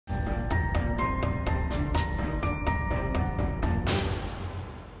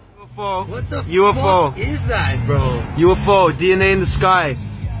UFO. What the UFO. fuck is that, bro? UFO. DNA in the sky.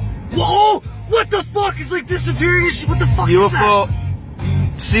 Whoa! What the fuck? It's like disappearing and shit. What the fuck UFO. is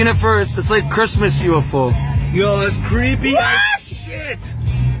that? Seen it first. It's like Christmas UFO. Yo, that's creepy as shit.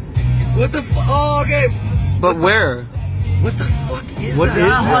 What the fuck? Oh, okay. But where? What the fuck is What that?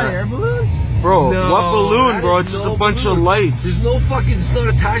 is Is that? an air balloon? Bro, No, what balloon, that bro? is It's just no a bunch balloon. of lights. There's no fucking, it's not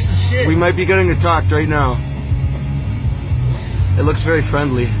attached to shit. We might be getting attacked right now. It looks very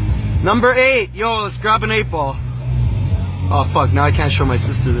friendly. Number 8. Yo, let's grab an 8-ball. Oh, fuck. Now I can't show my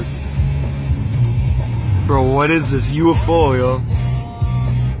sister this. Bro, what is this? UFO, yo.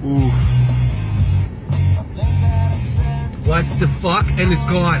 Ooh. What the fuck? And it's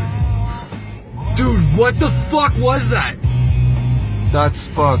gone. Dude, what the fuck was that? That's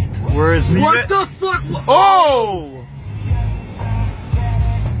fucked. Where is it? What the fuck? Oh!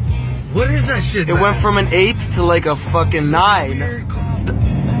 What is that shit, It man? went from an 8 to like a fucking 9. Weird.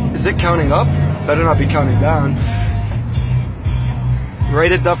 Is it counting up? Better not be counting down.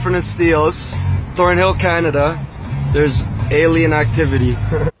 Right at Dufferin and Steeles, Thornhill, Canada. There's alien activity.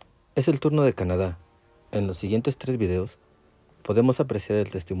 Es el turno de Canadá. En los siguientes 3 videos podemos apreciar el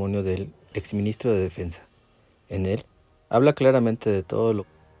testimonio del ex-ministro de defensa. En él habla claramente de todo lo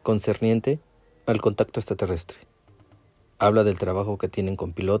concerniente al contacto extraterrestre. Habla del trabajo que tienen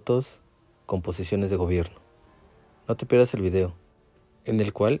con pilotos, con posiciones de gobierno. No te pierdas el video, en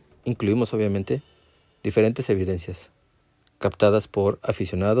el cual incluimos obviamente diferentes evidencias captadas por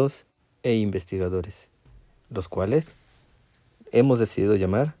aficionados e investigadores, los cuales hemos decidido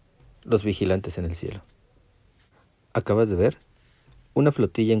llamar los vigilantes en el cielo. Acabas de ver una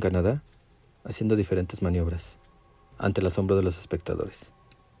flotilla en Canadá haciendo diferentes maniobras ante el asombro de los espectadores.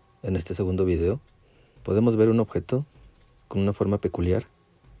 En este segundo video podemos ver un objeto con una forma peculiar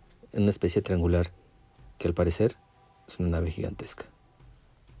en una especie triangular que al parecer es una nave gigantesca.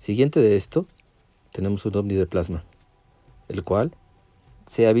 Siguiente de esto tenemos un ovni de plasma, el cual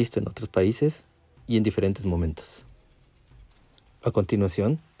se ha visto en otros países y en diferentes momentos. A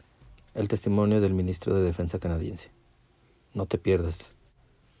continuación, el testimonio del ministro de Defensa canadiense. No te pierdas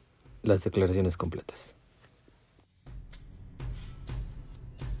las declaraciones completas.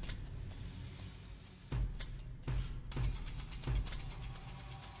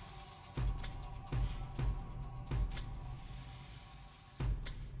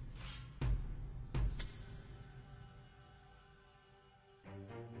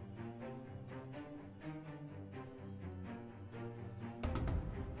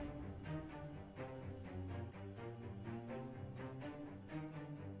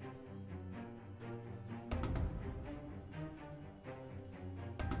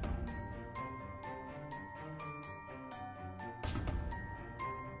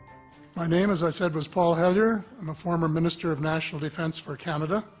 My name, as I said, was Paul Hellyer. I'm a former Minister of National Defense for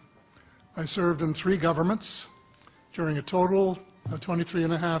Canada. I served in 3 governments during a total of 23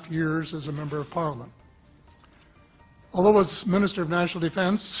 and a half years as a Member of Parliament. Although as Minister of National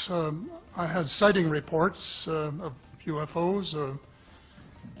Defense, I had sighting reports of UFOs.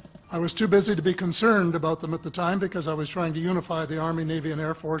 I was too busy to be concerned about them at the time because I was trying to unify the Army, Navy and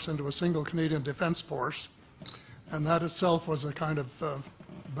Air Force into a single Canadian Defence Force. And that itself was a kind of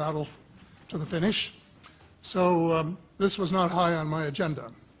battle to the finish. So this was not high on my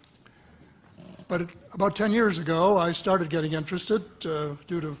agenda. But about 10 years ago, I started getting interested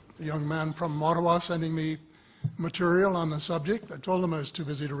due to a young man from Ottawa sending me material on the subject. I told him I was too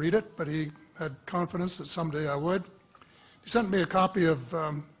busy to read it, but he had confidence that someday I would. He sent me a copy of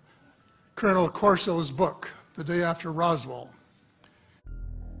Colonel Corso's book, The Day After Roswell.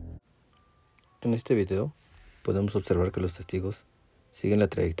 En este video podemos observar que los testigos siguen la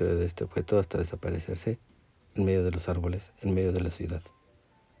trayectoria de este objeto hasta desaparecerse en medio de los árboles, en medio de la ciudad.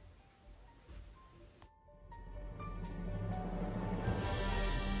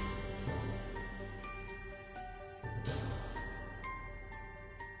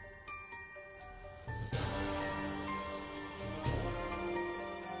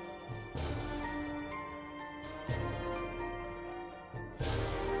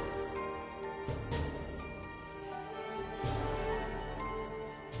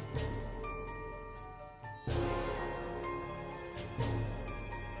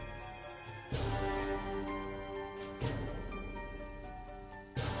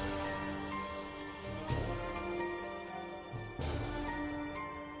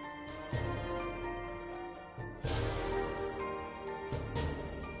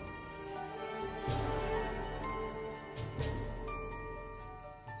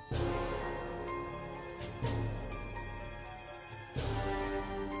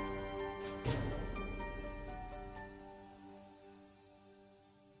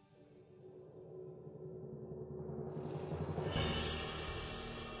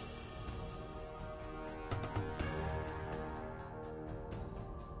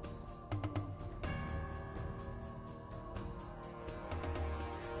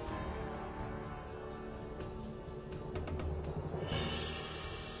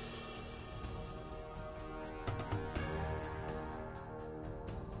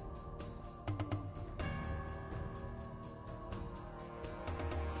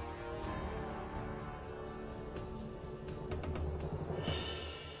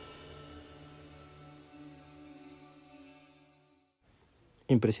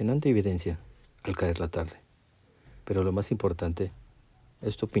 Impresionante evidencia al caer la tarde. Pero lo más importante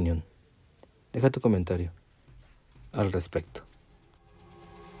es tu opinión. Deja tu comentario al respecto.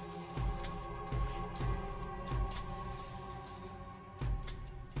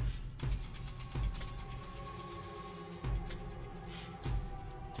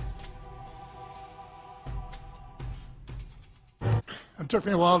 It took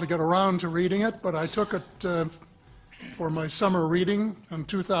me a while to get around to reading it, but I took it for my summer reading in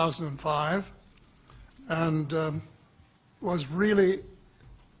 2005 and was really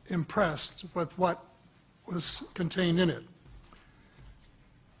impressed with what was contained in it.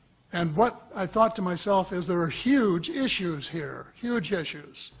 And what I thought to myself is there are huge issues here, huge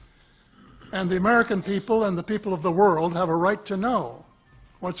issues. And the American people and the people of the world have a right to know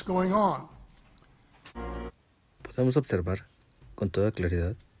what's going on. Podemos observar con toda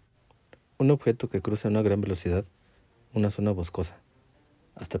claridad un objeto que cruza a una gran velocidad una zona boscosa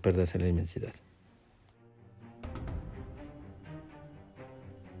hasta perderse en la inmensidad.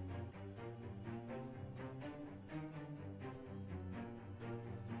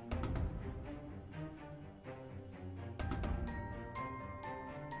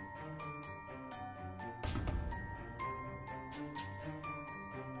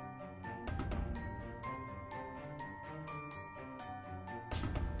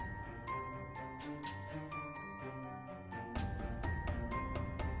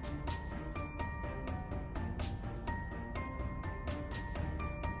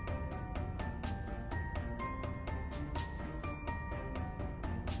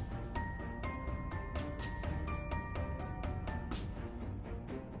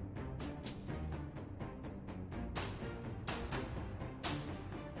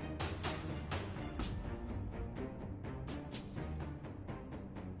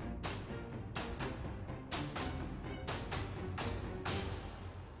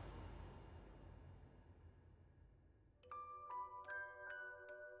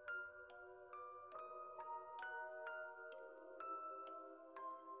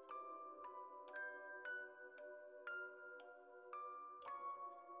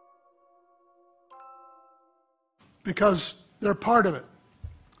 Because they're part of it.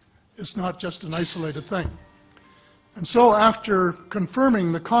 It's not just an isolated thing. And so after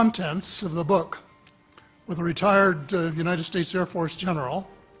confirming the contents of the book with a retired United States Air Force general,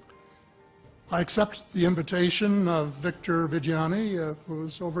 I accept the invitation of Victor Vigiani,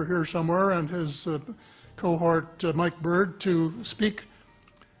 who's over here somewhere, and his cohort Mike Bird to speak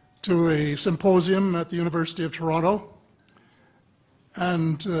to a symposium at the University of Toronto.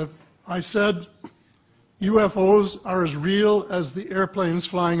 And I said, UFOs are as real as the airplanes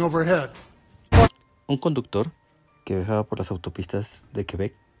flying overhead. Un conductor que viajaba por las autopistas de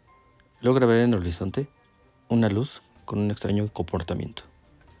Quebec logra ver en el horizonte una luz con un extraño comportamiento.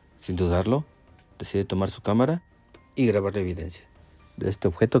 Sin dudarlo, decide tomar su cámara y grabar la evidencia de este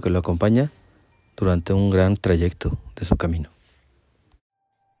objeto que lo acompaña durante un gran trayecto de su camino.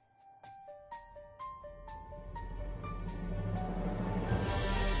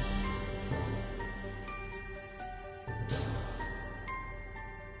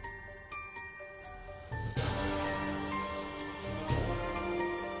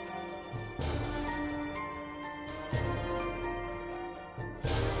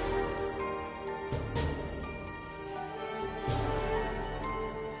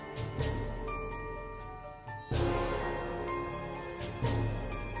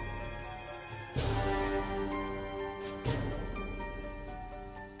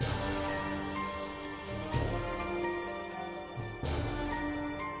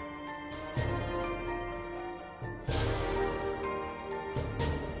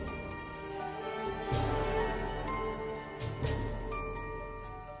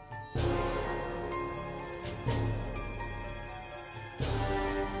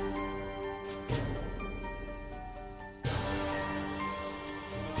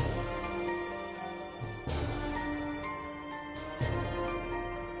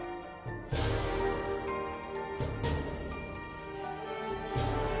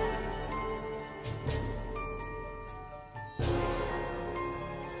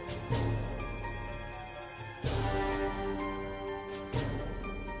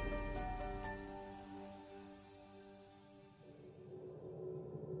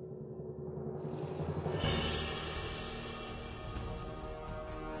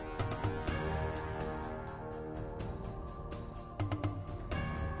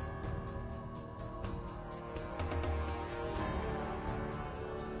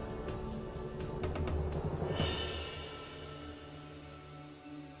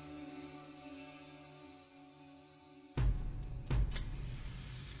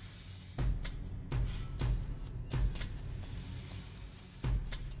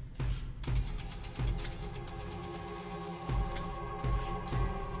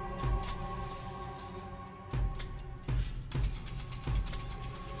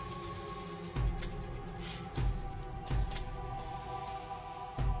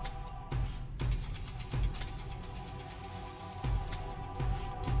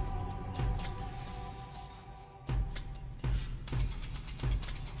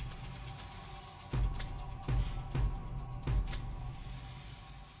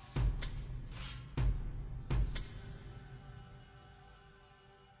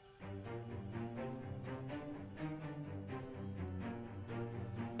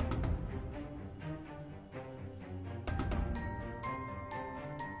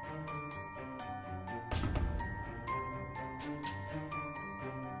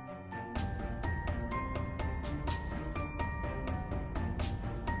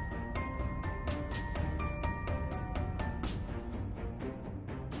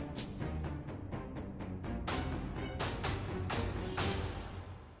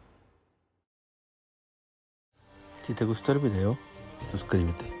 Si te gustó el video,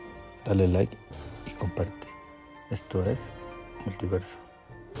 suscríbete, dale like y comparte. Esto es Multiverso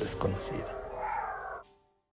Desconocido.